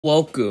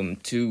Welcome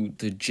to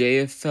the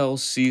JFL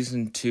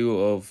Season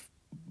 2 of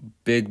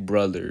Big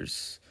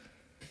Brothers.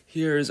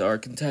 Here's our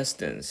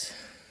contestants.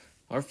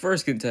 Our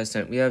first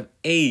contestant, we have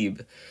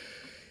Abe.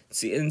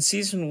 See, in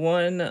Season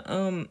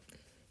 1,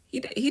 he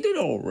did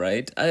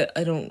alright.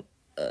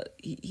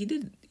 He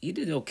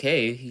did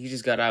okay. He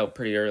just got out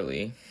pretty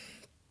early.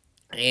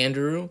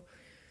 Andrew,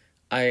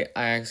 I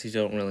actually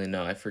don't really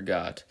know. I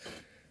forgot.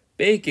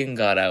 Bacon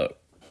got out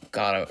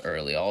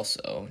early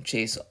also.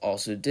 Chase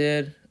also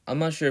did. I'm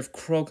not sure if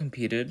Crow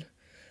competed.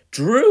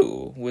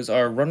 Drew was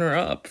our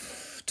runner-up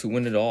to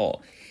win it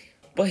all,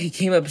 but he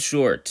came up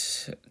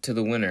short to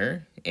the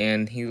winner,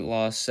 and he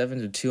lost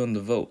 7-2 on the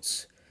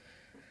votes.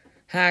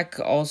 Hack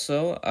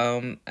also,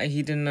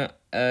 he didn't.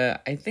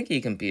 I think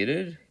he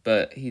competed,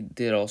 but he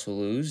did also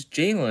lose.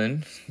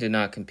 Jalen did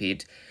not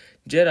compete.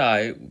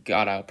 Jedi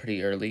got out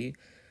pretty early.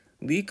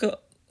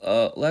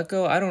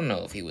 Lecco, I don't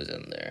know if he was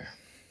in there.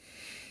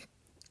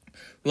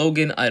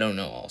 Logan, I don't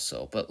know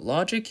also, but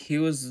Logic,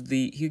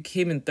 he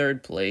came in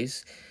third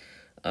place.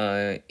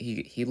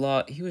 He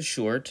was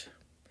short.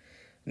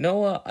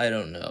 Noah, I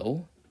don't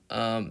know.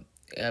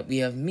 We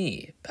have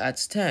me,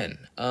 Pat's 10.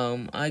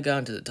 I got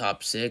into the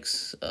top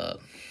 6. Yeah,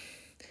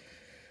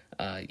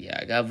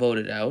 I got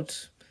voted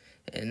out,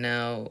 and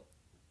now,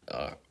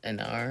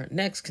 our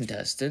next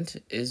contestant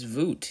is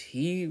Voot.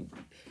 He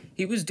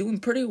was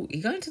doing pretty.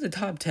 He got into the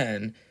top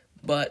 10,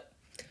 but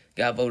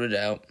got voted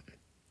out.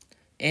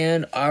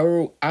 And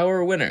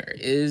our winner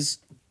is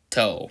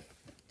Toe,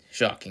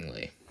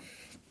 shockingly.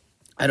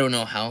 I don't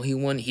know how he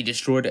won. He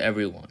destroyed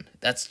everyone.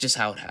 That's just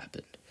how it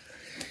happened.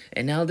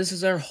 And now this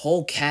is our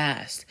whole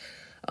cast.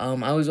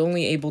 I was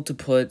only able to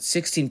put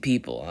 16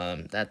 people.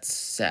 That's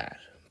sad.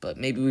 But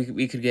maybe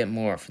we could get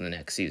more for the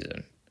next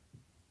season.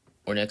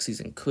 Or next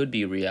season could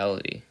be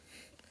reality.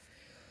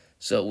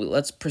 So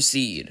let's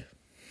proceed.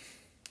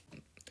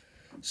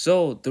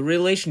 So, the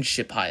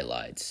relationship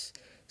highlights.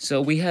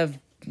 So we have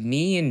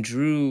me and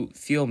Drew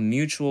feel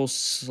mutual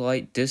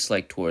slight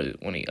dislike toward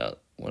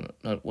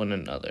one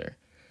another.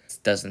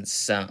 Doesn't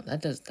sound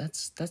that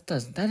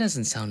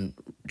doesn't sound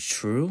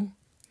true.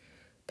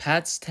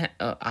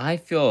 I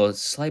feel a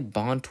slight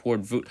bond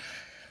toward Voot.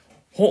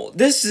 Oh,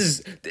 this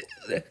is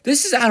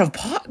out of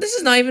pot. This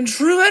is not even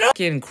true at all.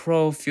 And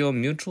Crow feel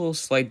mutual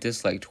slight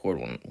dislike toward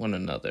one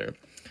another.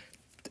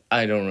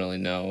 I don't really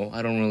know.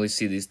 I don't really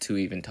see these two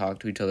even talk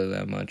to each other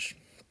that much.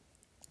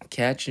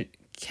 Cash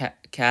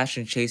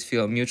and Chase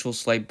feel a mutual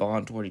slight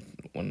bond toward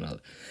one another.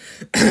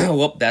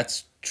 Well,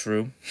 that's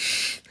true.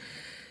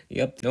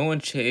 Yep. Noah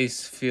and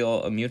Chase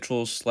feel a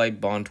mutual slight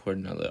bond toward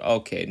another.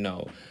 Okay,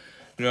 no.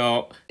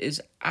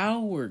 Is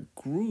our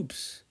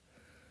groups.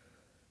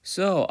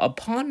 So,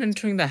 upon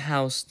entering the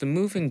house, the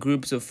moving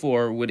groups of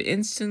 4 would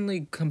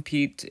instantly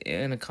compete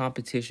in a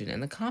competition. In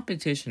the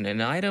competition,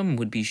 an item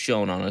would be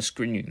shown on a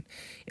screen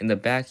in the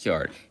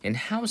backyard, and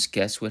house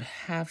guests would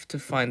have to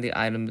find the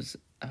item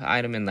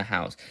in the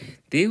house.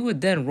 They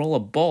would then roll a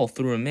ball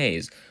through a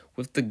maze,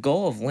 with the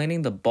goal of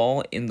landing the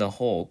ball in the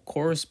hole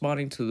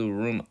corresponding to the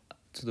room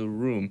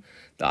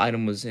the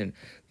item was in.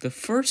 The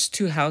first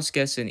 2 house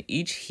guests in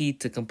each heat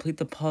to complete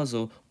the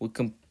puzzle would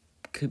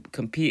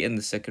compete in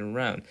the second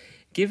round.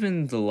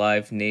 Given the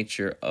live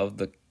nature of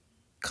the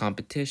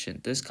competition,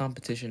 this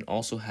competition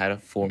also had a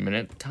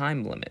 4-minute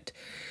time limit.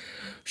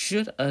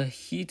 Should a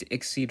heat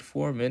exceed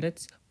 4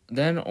 minutes,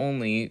 then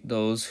only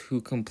those who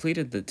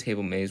completed the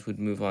table maze would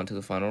move on to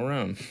the final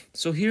round.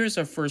 So here's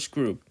our first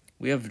group.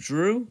 We have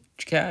Drew,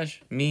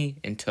 Cash, me,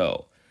 and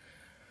Toe.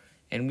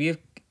 And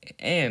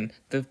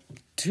the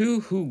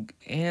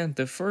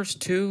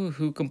first 2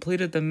 who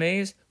completed the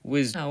maze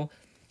was now.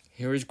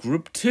 Here is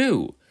group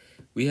 2.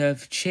 We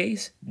have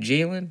Chase,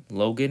 Jalen,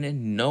 Logan,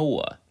 and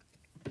Noah.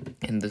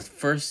 And the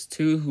first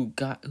 2 who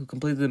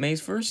completed the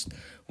maze first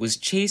was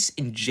Chase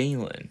and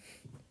Jalen.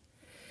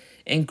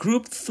 And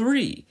group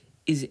 3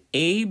 is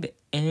Abe,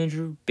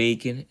 Andrew,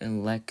 Bacon,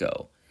 and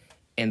Lecco.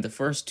 And the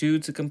first 2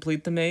 to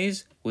complete the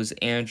maze was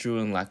Andrew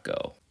and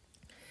Lecco.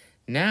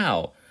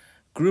 Now,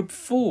 group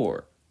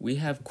 4, we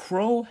have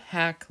Crow,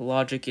 Hack,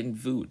 Logic, and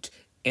Voot.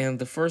 And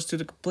the first 2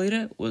 to complete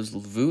it was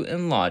Voot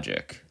and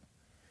Logic.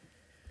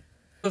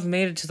 Have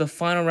made it to the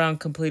final round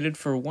completed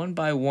for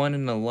 1x1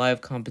 in a live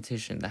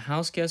competition. The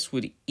house guests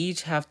would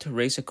each have to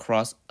race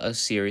across a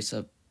series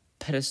of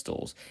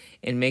pedestals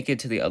and make it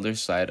to the other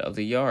side of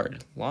the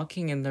yard,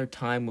 locking in their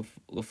time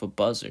with a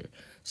buzzer.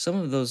 Some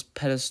of those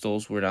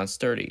pedestals were not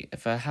sturdy.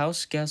 If a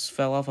house guest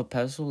fell off a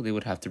pedestal, they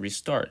would have to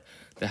restart.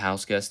 The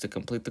house guest to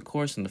complete the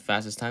course in the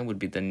fastest time would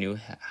be the new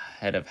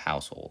head of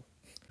household.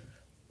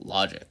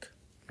 Logic.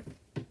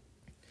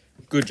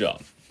 Good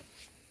job.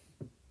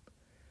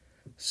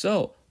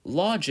 So,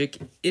 Logic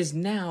is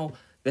now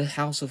the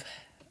house of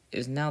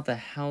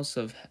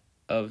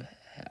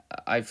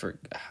I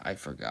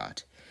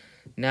forgot.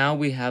 Now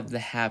we have the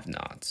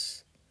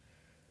have-nots.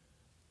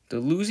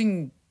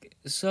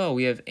 So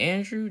we have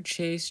Andrew,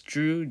 Chase,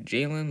 Drew,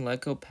 Jalen,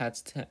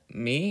 Lecco,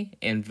 me,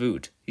 and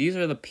Voot. These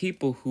are the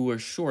people who are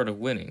short of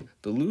winning.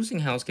 The losing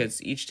house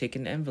gets each take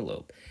an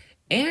envelope.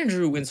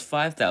 Andrew wins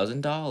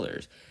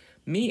 $5,000.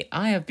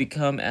 I have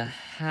become a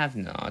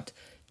have-not.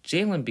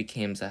 Jalen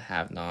becomes a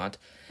have-not.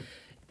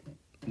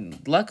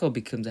 Lecco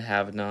becomes a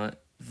have-not.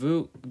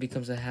 Voot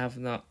becomes a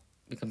have-not.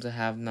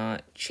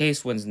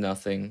 Chase wins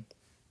nothing.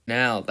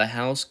 Now, the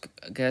house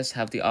guests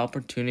have the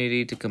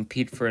opportunity to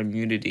compete for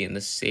immunity in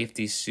the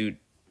safety suit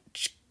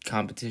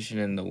competition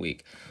in the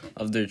week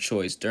of their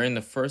choice. During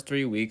the first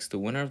 3 weeks, the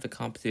winner of the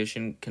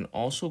competition can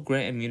also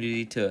grant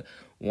immunity to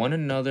one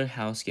another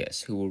house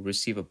guest who will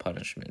receive a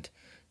punishment.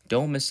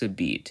 Don't miss a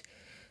beat.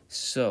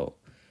 So,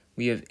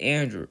 we have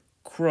Andrew,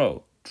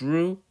 Crow,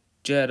 Drew,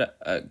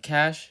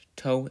 Cash,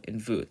 Toe,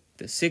 and Voot.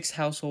 The 6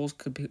 households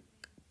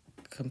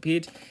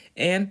compete,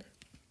 and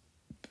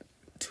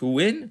to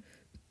win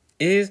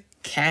is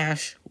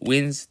Cash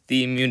wins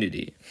the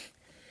immunity.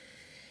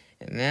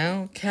 And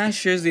now Cash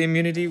shares the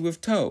immunity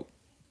with Toe,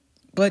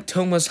 but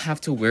Toe must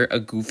have to wear a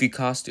goofy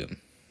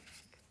costume.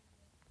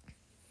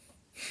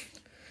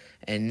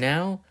 And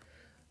now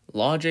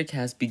Logic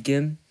has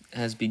begin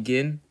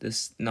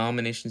this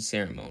nomination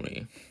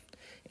ceremony,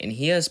 and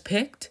he has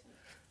picked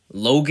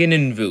Logan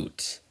and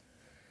Voot.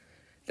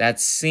 That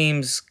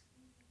seems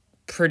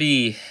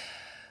pretty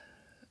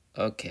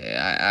okay.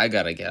 I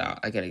gotta get out.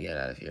 I gotta get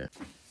out of here.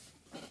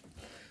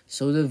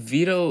 So the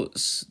veto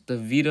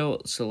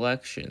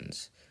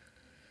selections.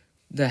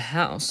 The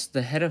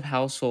head of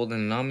household,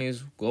 and the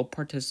nominees will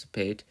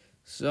participate.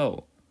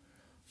 So,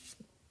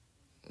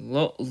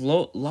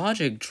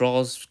 Logic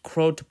draws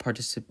Crow to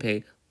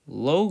participate.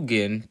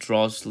 Logan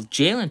draws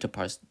Jalen to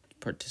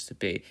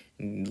participate.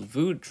 And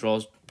Voot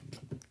draws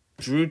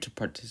Drew to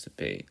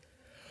participate.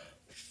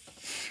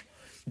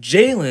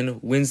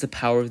 Jalen wins the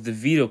power of the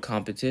veto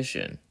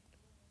competition.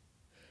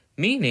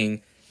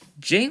 Meaning,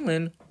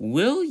 Jalen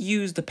will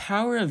use the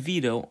power of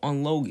veto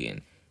on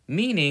Logan.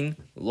 Meaning,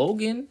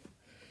 Logan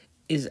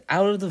is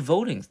out of the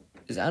voting,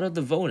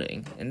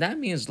 and that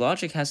means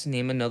Logic has to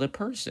name another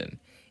person,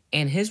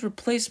 and his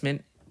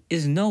replacement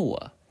is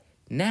Noah.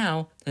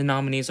 Now, the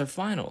nominees are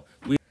final.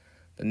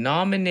 The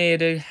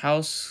nominated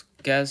house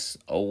guests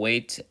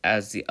await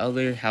as the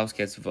other house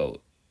guests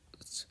vote.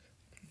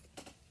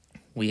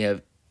 We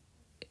have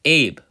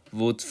Abe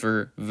votes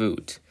for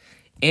Voot.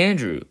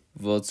 Andrew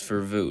votes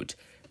for Voot.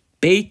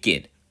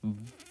 Bacon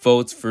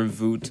votes for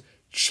Voot.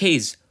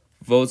 Chase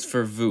votes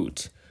for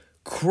Voot.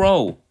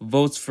 Crow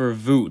votes for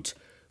Voot.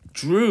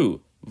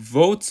 Drew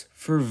votes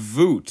for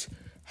Voot.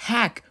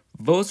 Hack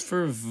votes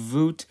for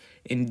Voot.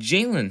 And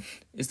Jalen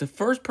is the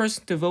first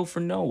person to vote for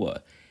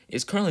Noah.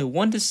 It's currently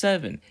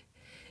 1-7.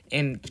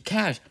 And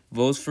Cash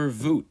votes for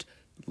Voot.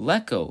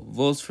 Lecco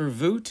votes for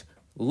Voot.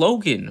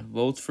 Logan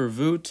votes for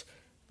Voot.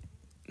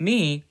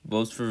 Me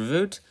votes for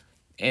Voot.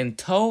 And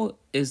Toe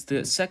is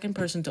the second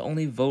person to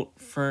only vote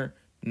for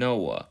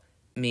Noah.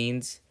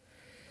 Means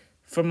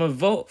from a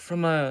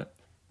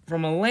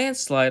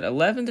landslide,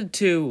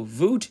 11-2,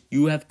 Voot,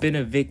 you have been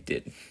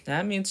evicted.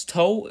 That means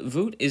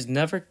Voot is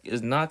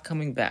not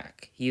coming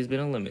back. He has been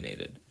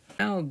eliminated.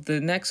 Now, the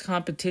next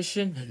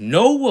competition,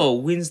 Noah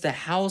wins the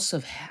head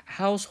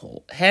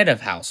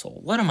of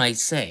household. What am I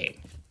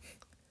saying?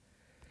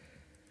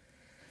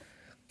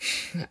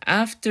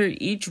 After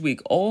each week,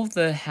 all of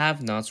the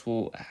have-nots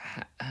will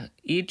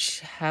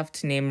each have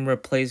to name a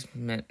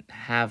replacement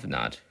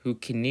have-not who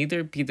can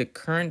neither be the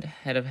current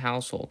head of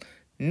household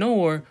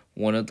nor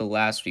one of the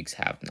last week's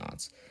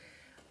have-nots.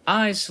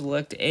 I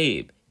select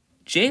Abe.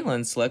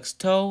 Jalen selects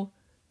Toe.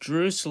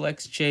 Drew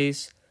selects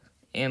Chase.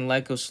 And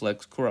Lecco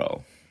selects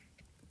Crow.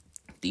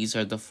 These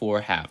are the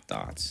 4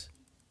 have-nots.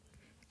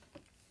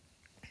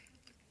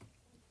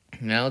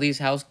 Now these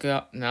house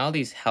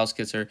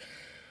kids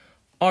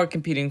are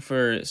competing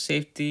for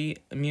safety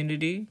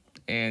immunity,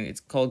 and it's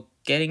called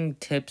Getting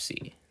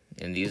Tipsy.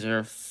 And these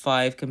are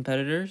 5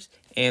 competitors,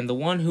 and the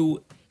one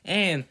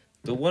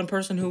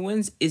person who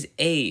wins is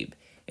Abe,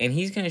 and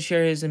he's gonna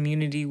share his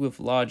immunity with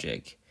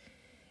Logic.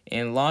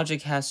 And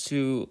Logic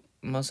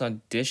must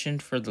audition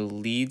for the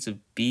leads of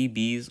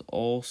BB's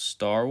All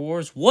Star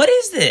Wars. What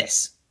is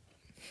this?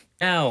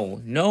 Now,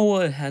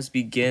 Noah has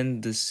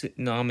begun the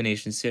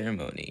nomination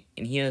ceremony,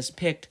 and he has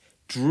picked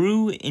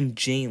Drew and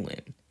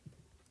Jalen.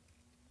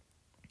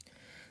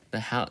 The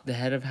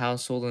head of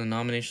household and the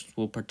nominations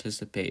will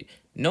participate.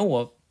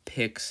 Noah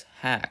picks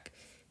Hack.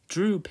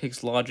 Drew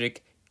picks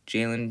Logic.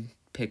 Jalen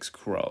picks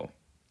Crow.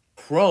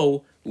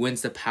 Crow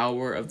wins the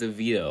power of the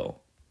veto.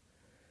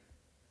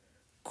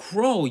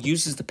 Crow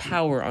uses the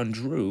power on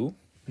Drew.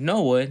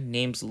 Noah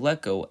names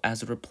Lecco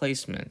as a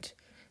replacement.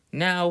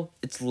 Now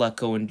it's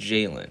Lecco and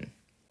Jalen.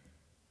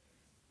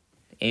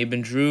 Abe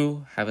and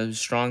Drew have a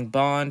strong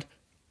bond.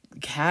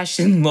 Cash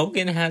and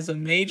Logan has a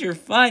major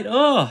fight.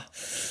 Oh,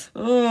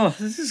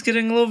 this is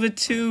getting a little bit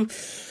too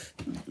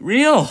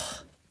real.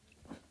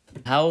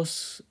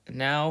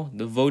 Now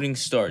the voting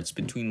starts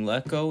between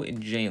Lecco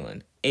and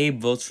Jalen. Abe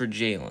votes for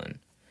Jalen.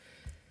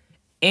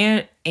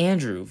 And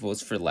Andrew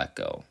votes for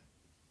Lecco.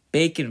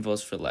 Bacon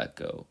votes for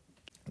Lecco.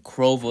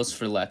 Crow votes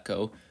for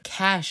Lecco.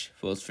 Cash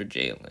votes for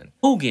Jalen.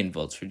 Logan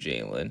votes for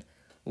Jalen.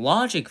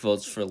 Logic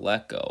votes for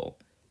Lecco.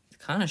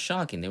 Kind of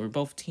shocking. They were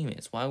both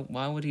teammates.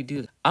 Why would he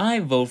do that? I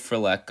vote for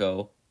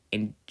Lecco,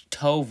 and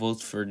Toe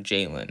votes for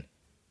Jalen.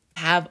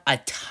 Have a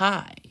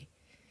tie,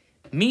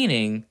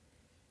 meaning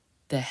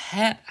the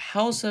head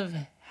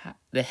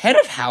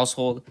of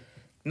household,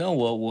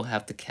 Noah, will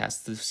have to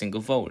cast a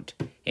single vote,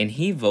 and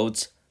he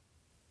votes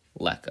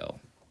Lecco.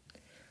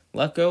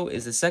 Lecco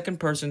is the second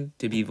person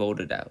to be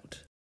voted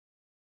out.